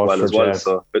 which worked well as well. Yeah.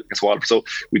 So against Waterford, so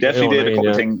we definitely did a couple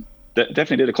of things.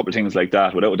 Definitely did a couple of things like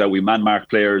that. Without a doubt, we man-marked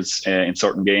players in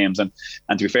certain games, and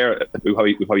to be fair, we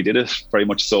probably did it very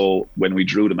much so when we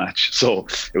drew the match. So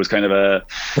it was kind of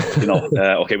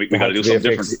okay, we got to do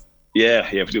something different. Yeah,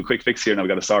 if we do a quick fix here now, we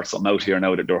got to start something out here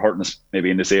now that they're hurting us maybe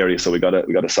in this area, so we got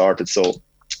to start it. So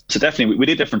definitely we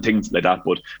did different things like that,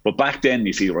 but back then,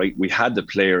 you see, right, we had the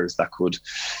players that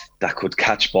could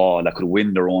catch ball, that could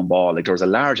win their own ball. Like, there was a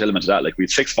large element of that. Like, we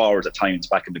had 6 forwards at times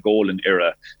back in the golden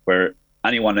era where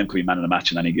any one of them could be man of the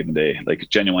match on any given day. Like,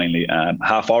 genuinely,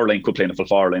 half hour lane could play in the full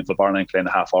forward lane play in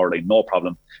the half hour lane, no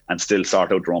problem, and still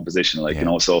sort out their own position. Like,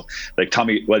 so like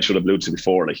Tommy Welsh would have alluded to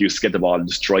before, like, he used to get the ball and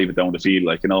just drive it down the field,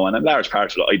 like, and a large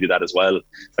part of it, I did that as well.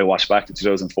 I watched back to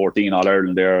 2014 All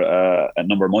Ireland there a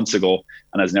number of months ago,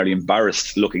 and I was nearly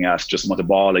embarrassed looking at just what the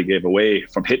ball I gave away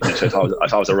from hitting it. I thought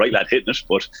I was a right lad hitting it,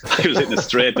 but I was hitting it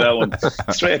straight down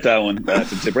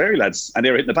to Tipperary lads, and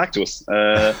they were hitting it back to us,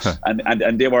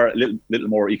 and they were a little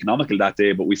more economical that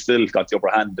day, but we still got the upper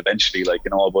hand eventually, like,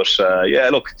 but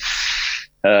look,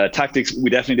 tactics, we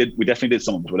definitely did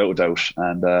some of it, without a doubt,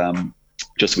 and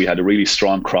we had a really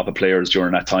strong crop of players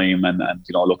during that time, and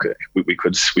look, we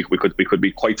could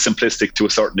be quite simplistic to a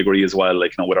certain degree as well,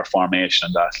 like, with our formation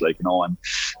and that, like,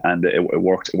 and it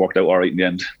worked out all right in the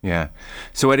end. Yeah.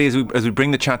 So Eddie, as we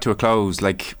bring the chat to a close,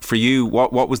 like, for you,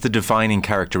 what was the defining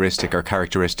characteristic or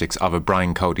characteristics of a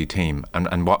Brian Cody team,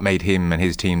 and what made him and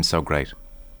his team so great?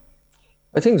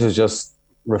 I think it was just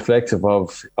reflective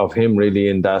of him, really,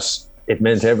 in that it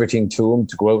meant everything to him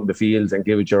to go out in the field and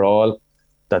give it your all,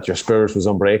 that your spirit was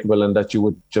unbreakable and that you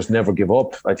would just never give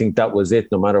up. I think that was it,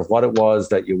 no matter what it was,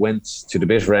 that you went to the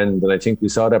bitter end. And I think we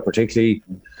saw that particularly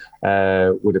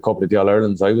with a couple of the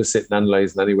All-Irelands. I was sitting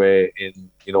analysing anyway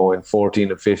in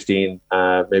 14 and 15,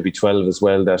 maybe 12 as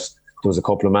well, that there was a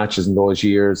couple of matches in those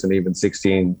years, and even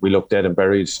 16, we looked dead and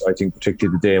buried. I think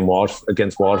particularly the day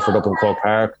against Waterford up in Croke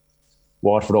Park.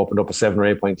 Waterford opened up a 7 or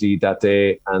 8 point lead that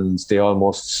day, and they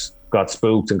almost got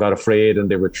spooked and got afraid, and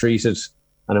they retreated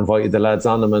and invited the lads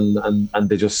on them, and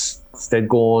they just stayed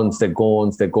going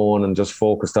and just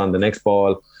focused on the next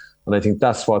ball. And I think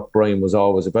that's what Brian was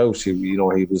always about. He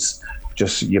was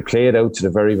just, you play it out to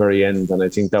the very, very end, and I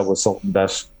think that was something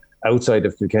that outside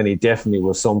of Kilkenny definitely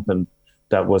was something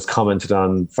that was commented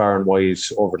on far and wide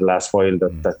over the last while,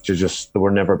 that they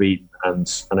were never beaten,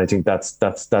 and I think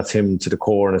that's him to the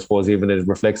core. And I suppose even it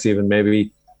reflects even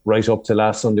maybe right up to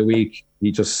last Sunday week,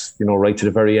 he just, right to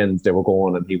the very end, they were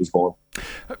going and he was going.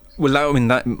 Well,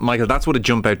 Michael, that's what would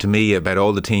jump out to me about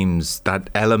all the teams,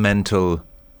 that elemental,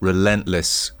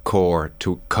 relentless core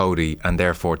to Cody and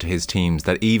therefore to his teams,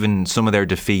 that even some of their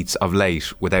defeats of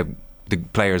late without the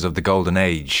players of the golden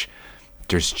age,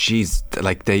 they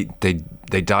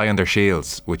die on their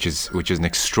shields, which is an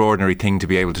extraordinary thing to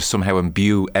be able to somehow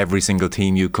imbue every single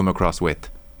team you come across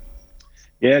with.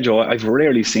 Yeah, Joe, I've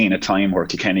rarely seen a time where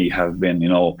Kilkenny have been,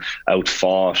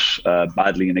 outfought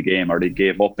badly in a game, or they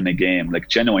gave up in a game. Like,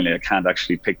 genuinely, I can't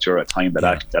actually picture a time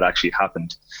that actually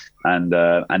happened. And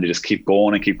they just keep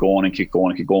going and keep going and keep going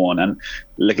and keep going. And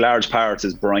like, large parts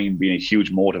is Brian being a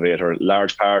huge motivator.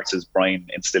 Large parts is Brian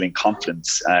instilling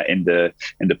confidence in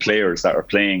the players that are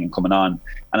playing and coming on.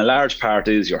 And a large part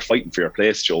is you're fighting for your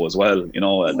place, Joe, as well.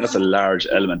 That's a large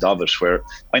element of it, where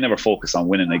I never focused on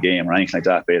winning a game or anything like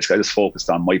that. Basically, I just focused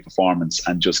on my performance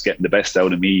and just getting the best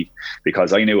out of me,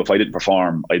 because I knew if I didn't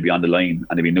perform, I'd be on the line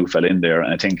and there'd be a new fella in there.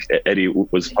 And I think Eddie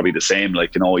was probably the same.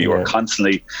 Like, you were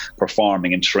constantly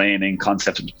performing and training,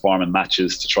 constantly performing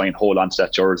matches to try and hold on to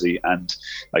that jersey. And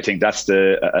I think that's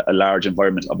a large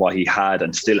environment of what he had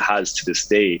and still has to this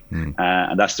day.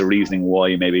 And that's the reasoning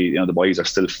why maybe the boys are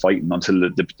still fighting until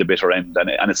the bitter end.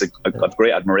 And it's a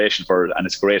great admiration for it, and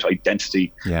it's a great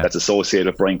identity that's associated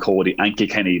with Brian Cody and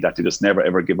Kilkenny, that they just never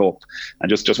ever give up. And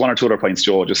just one or two other points,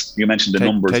 Joe. Just, you mentioned the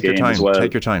numbers game as well.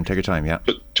 Take your time. Yeah.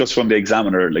 Just from the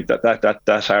Examiner, like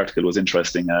that article was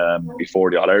interesting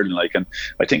before the All Ireland, like, and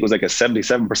I think it was like a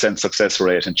 77% 100% success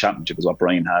rate in championship is what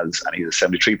Brian has, and he's a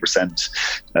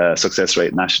 73% success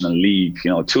rate National League.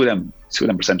 You know, two of them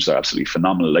percentages are absolutely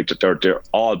phenomenal. Like they're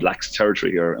all Blacks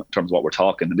territory here in terms of what we're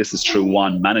talking. And this is through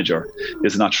one manager.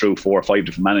 This is not through 4 or 5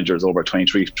 different managers over a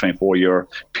 23, 24 year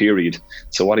period.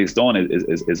 So what he's done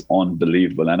is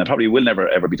unbelievable. And it probably will never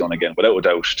ever be done again, without a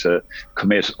doubt, to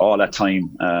commit all that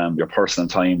time, your personal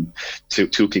time to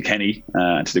Kilkenny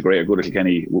and to the greater good of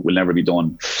Kilkenny will never be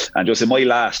done. And just in my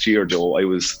last year, Joe,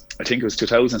 I think it was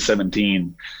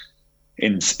 2017,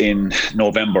 in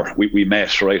November we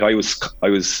met, right? I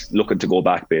was looking to go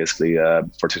back basically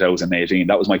for 2018.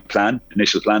 That was my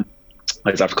initial plan. I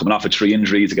was after coming off of 3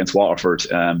 injuries against Waterford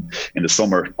in the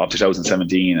summer of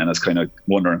 2017, and I was kind of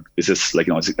wondering, is this like,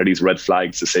 you know, are these red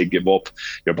flags to say give up?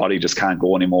 Your body just can't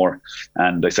go anymore.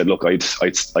 And I said, look, I'd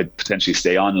potentially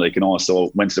stay on, like, you know.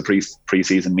 So went to the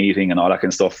pre-season meeting and all that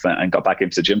kind of stuff, and got back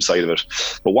into the gym side of it.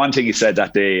 But one thing he said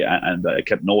that day, and I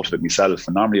kept note of it myself,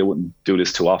 and normally I wouldn't do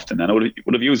this too often, and I would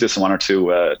have used this in 1 or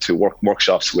 2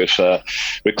 workshops with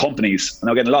companies. And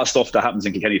again, a lot of stuff that happens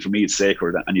in Kilkenny for me is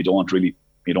sacred, and you don't really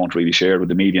share with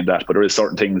the media and that, but there is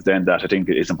certain things then that I think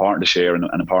it's important to share and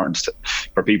important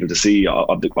for people to see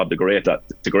of the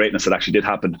greatness that actually did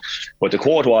happen. But the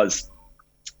quote was,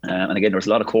 and again, there's a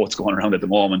lot of quotes going around at the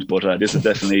moment, but this is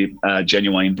definitely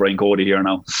genuine Brian Cody here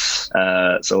now.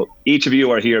 So each of you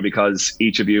are here because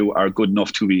each of you are good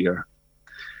enough to be here,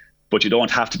 but you don't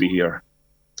have to be here.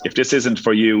 If this isn't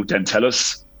for you, then tell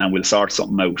us and we'll sort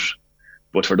something out.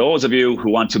 But for those of you who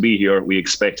want to be here, we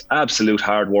expect absolute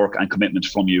hard work and commitment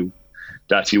from you,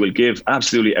 that you will give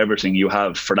absolutely everything you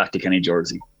have for that Kilkenny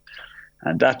jersey.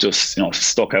 And that just, you know,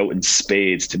 stuck out in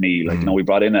spades to me. Like, you know, we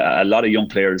brought in a lot of young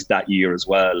players that year as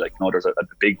well. Like, you know, there's a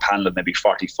big panel of maybe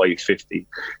 45, 50.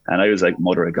 And I was like,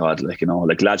 mother of God, like, you know,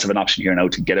 like lads have an option here now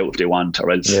to get out if they want, or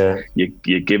else you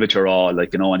give it your all,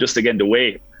 like, you know. And just again, the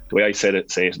way I say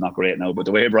it's not great now, but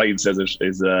the way Brian says it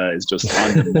is just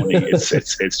on the money.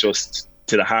 It's just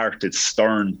to the heart, it's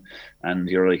stern, and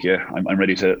you're like, yeah, I'm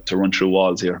ready to run through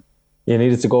walls here. You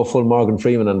needed to go full Morgan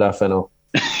Freeman on that, Fenno.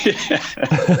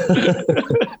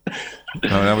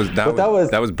 No,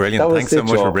 that was brilliant. Thanks so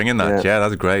much for bringing that. Yeah,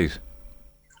 that's great.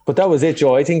 But that was it,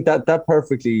 Joe. I think that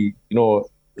perfectly, you know,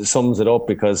 sums it up,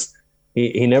 because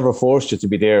he never forced you to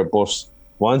be there, but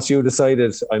once you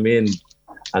decided I'm in,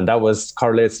 and that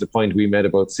correlates to the point we made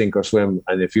about sink or swim.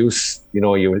 And if you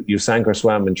sank or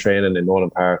swam in training in Nolan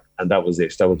Park, and that was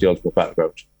it. That was the ultimate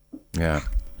battleground. Yeah.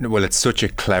 Well, it's such a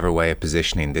clever way of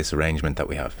positioning this arrangement that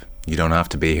we have. You don't have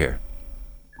to be here,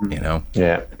 you know?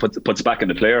 Yeah. Puts back in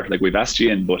the player. Like, we've asked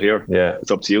you in, but here,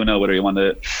 it's up to you now whether you want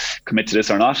to commit to this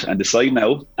or not, and decide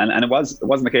now. And it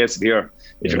wasn't the case of here.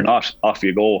 If you're not, off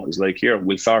you go. It was like, here,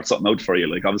 we'll sort something out for you.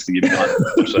 Like, obviously you'd be gone.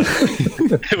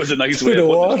 But, it was a nice way of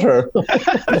water.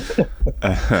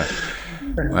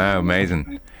 Wow,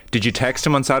 amazing. Did you text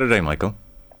him on Saturday, Michael?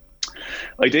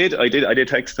 I did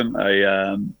text him.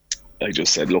 I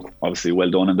just said, look, obviously well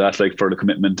done in that, like, for the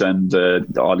commitment and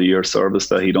all the year service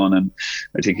that he done, and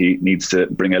I think he needs to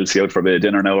bring Elsie out for a bit of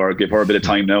dinner now, or give her a bit of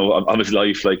time now of his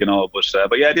life, like, you know. But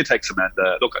yeah, I did text him, and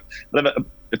look, I have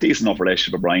a decent enough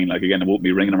relationship with Brian. Like, again, I won't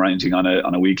be ringing him or anything on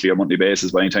a weekly or monthly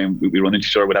basis, but anytime we run into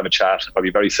each other, we'd have a chat.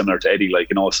 Probably very similar to Eddie, like,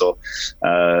 you know, so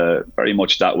very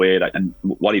much that way. And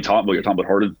what he talking about, you're talking about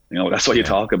hurling, you know, that's what you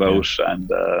talk about.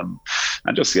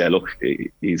 And just, yeah, look,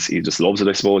 he just loves it,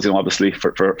 I suppose, you know, obviously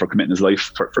for committing his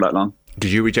life for that long.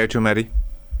 Did you reach out to him, Eddie?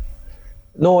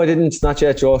 No, I didn't, not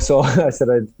yet, Joe. So I said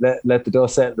I'd let the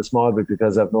dust settle a small bit,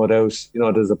 because I've no doubt, you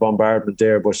know, there's a bombardment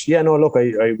there. But yeah, no, look,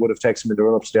 I would have texted him in the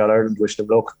run up to the All-Ireland, wished him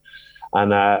luck.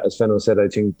 And as Fenno said, I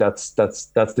think that's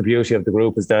the beauty of the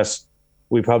group, is that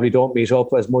we probably don't meet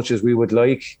up as much as we would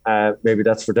like. Maybe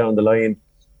that's for down the line.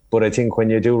 But I think when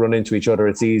you do run into each other,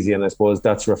 it's easy, and I suppose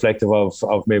that's reflective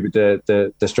of maybe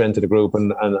the strength of the group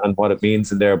and what it means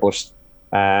in there. But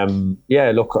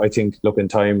yeah, look, I think, look, in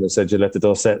time, I said you let the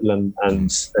dust settle, and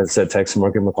as I said, text him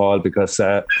or give him a call, because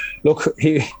look,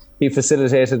 he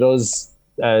facilitated us,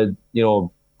 you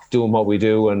know, doing what we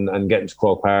do and getting to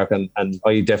Croke Park, and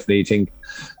I definitely think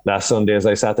last Sunday, as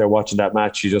I sat there watching that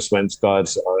match, you just went, God,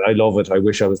 I love it. I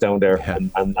wish I was down there,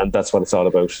 and that's what it's all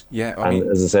about. Yeah, I mean,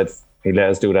 as I said, he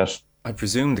let us do that. I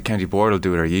presume the County Board will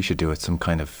do it, or you should do it, some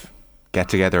kind of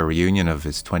get-together reunion of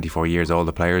his 24 years, all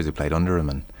the players who played under him,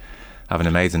 and have an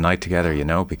amazing night together, you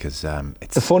know, because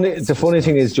it's... The funny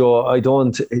thing is, Joe, I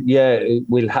don't... Yeah,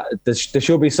 there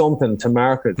should be something to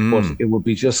market, but it would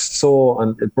be just so...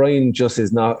 And Brian just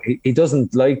is not... He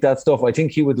doesn't like that stuff. I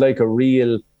think he would like a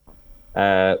real,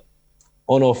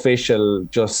 unofficial,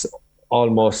 just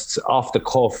almost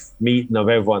off-the-cuff meeting of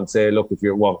everyone. Say, look, if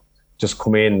you're... Well, just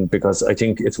come in, because I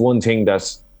think it's one thing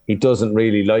that he doesn't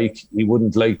really like. He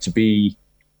wouldn't like to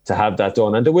have that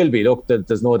done. And there will be. Look,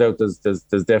 there's no doubt. There's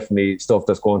definitely stuff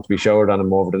that's going to be showered on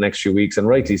him over the next few weeks, and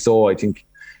rightly so. I think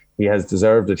he has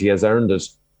deserved it. He has earned it.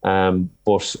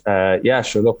 But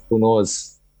sure. Look, who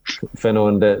knows? Fenno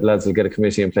and the lads will get a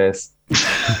committee in place.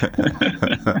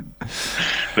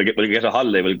 We'll get a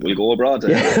holiday. We'll go abroad.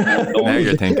 Now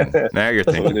you're thinking.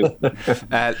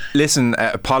 Listen,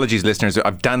 apologies, listeners.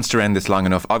 I've danced around this long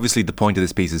enough. Obviously, the point of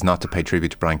this piece is not to pay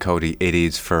tribute to Brian Cody. It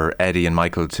is for Eddie and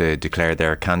Michael to declare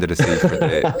their candidacy for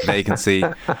the vacancy.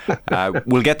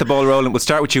 We'll get the ball rolling. We'll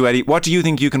start with you, Eddie. What do you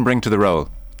think you can bring to the role?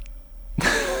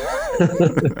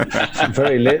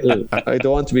 Very little. I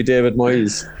don't want to be David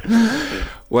Moyes.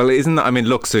 Well, isn't that, I mean,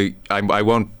 look, so I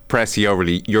won't press you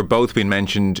overly. You're both been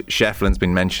mentioned. Shefflin's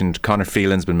been mentioned. Conor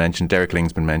Phelan's been mentioned. Derek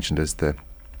Ling's been mentioned as the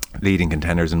leading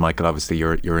contenders. And Michael, obviously,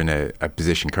 you're in a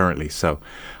position currently. So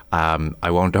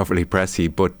I won't overly press you.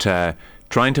 But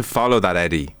trying to follow that,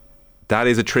 Eddie, that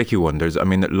is a tricky one. There's, I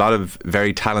mean, a lot of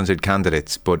very talented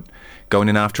candidates, but going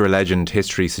in after a legend,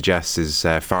 history suggests, is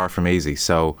far from easy.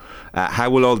 So how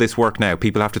will all this work now?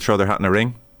 People have to throw their hat in a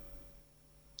ring?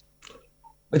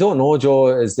 I don't know, Joe,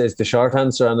 is the short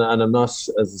answer, and I'm not,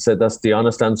 as I said, that's the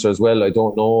honest answer as well. I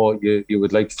don't know. You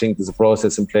would like to think there's a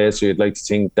process in place, or you'd like to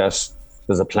think that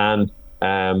there's a plan.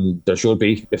 There should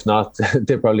be. If not,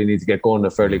 they probably need to get going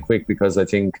fairly quick, because I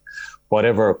think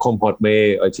whatever come what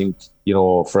may, I think,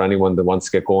 for anyone that wants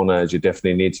to get going, you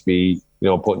definitely need to be,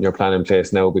 putting your plan in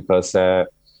place now, because it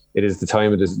is the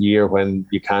time of the year when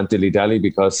you can't dilly-dally,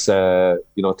 because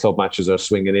club matches are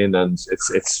swinging in, and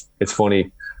it's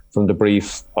funny. From the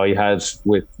brief I had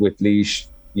with Laois,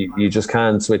 you just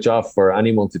can't switch off for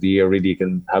any month of the year. Really, you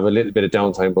can have a little bit of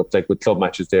downtime, but like with club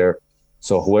matches there,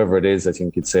 so whoever it is, I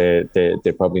think it's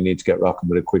they probably need to get rocking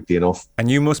with it quickly enough. And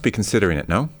you must be considering it,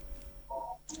 no?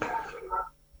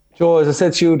 Joe, as I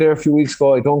said to you there a few weeks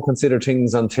ago, I don't consider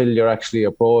things until you're actually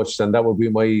approached, and that would be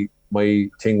my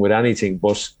thing with anything.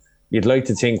 But you'd like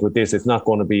to think with this, it's not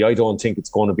going to be. I don't think it's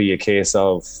going to be a case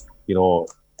of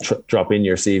drop in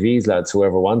your CVs, lads,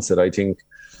 whoever wants it. I think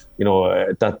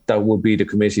that would be the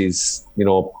committee's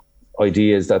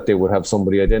idea, is that they would have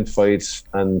somebody identified,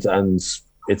 and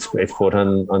it's put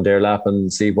on their lap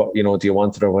and see what, do you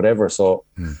want it or whatever. So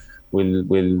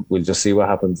we'll just see what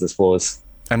happens, I suppose.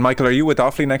 And Michael, are you with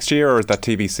Offaly next year, or is that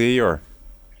TBC, or?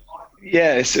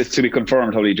 Yeah, it's to be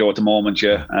confirmed, probably, Joe, at the moment.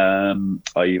 Yeah,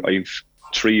 I've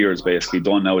 3 years basically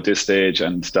done now at this stage,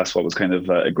 and that's what was kind of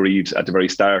agreed at the very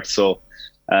start. So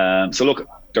look,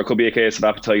 there could be a case of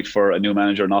appetite for a new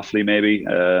manager in Offaly, maybe,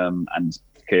 and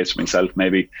a case for myself,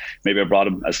 maybe I brought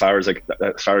them as far as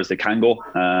they can go,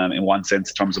 in one sense,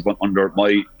 in terms of under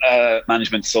my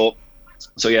management. So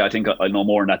yeah, I think I'll know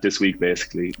more on that this week,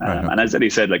 basically. And as Eddie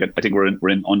said, I think we're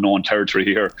in unknown territory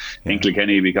here in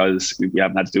Kilkenny, because we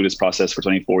haven't had to do this process for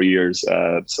 24 years.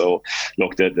 So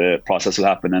look, the process will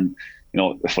happen. And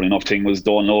a funny enough thing was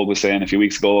Donal Logue was saying a few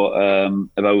weeks ago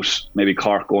about maybe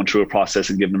Cork going through a process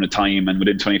and giving them the time, and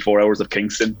within 24 hours of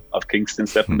Kingston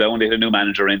stepping down, they had a new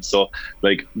manager in. So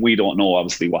we don't know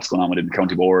obviously what's going on within the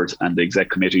county board and the exec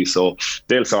committee, so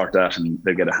they'll sort that and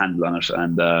they'll get a handle on it,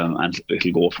 and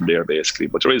it'll go from there, basically.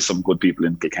 But there is some good people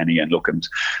in Kilkenny, and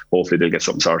hopefully they'll get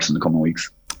something sorted in the coming weeks.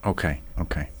 Okay.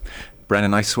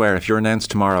 Brennan, I swear, if you're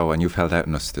announced tomorrow and you've held out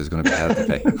on us, there's going to be hell to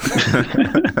pay.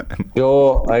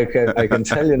 Joe, I can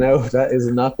tell you now, that is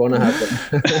not going to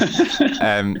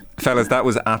happen. Fellas, that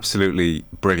was absolutely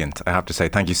brilliant, I have to say.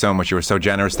 Thank you so much. You were so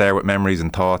generous there with memories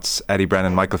and thoughts. Eddie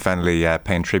Brennan, Michael Fennelly,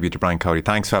 paying tribute to Brian Cody.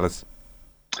 Thanks, fellas.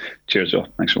 Cheers, Joe.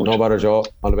 Thanks so much. No bother, Joe.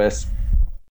 All the best.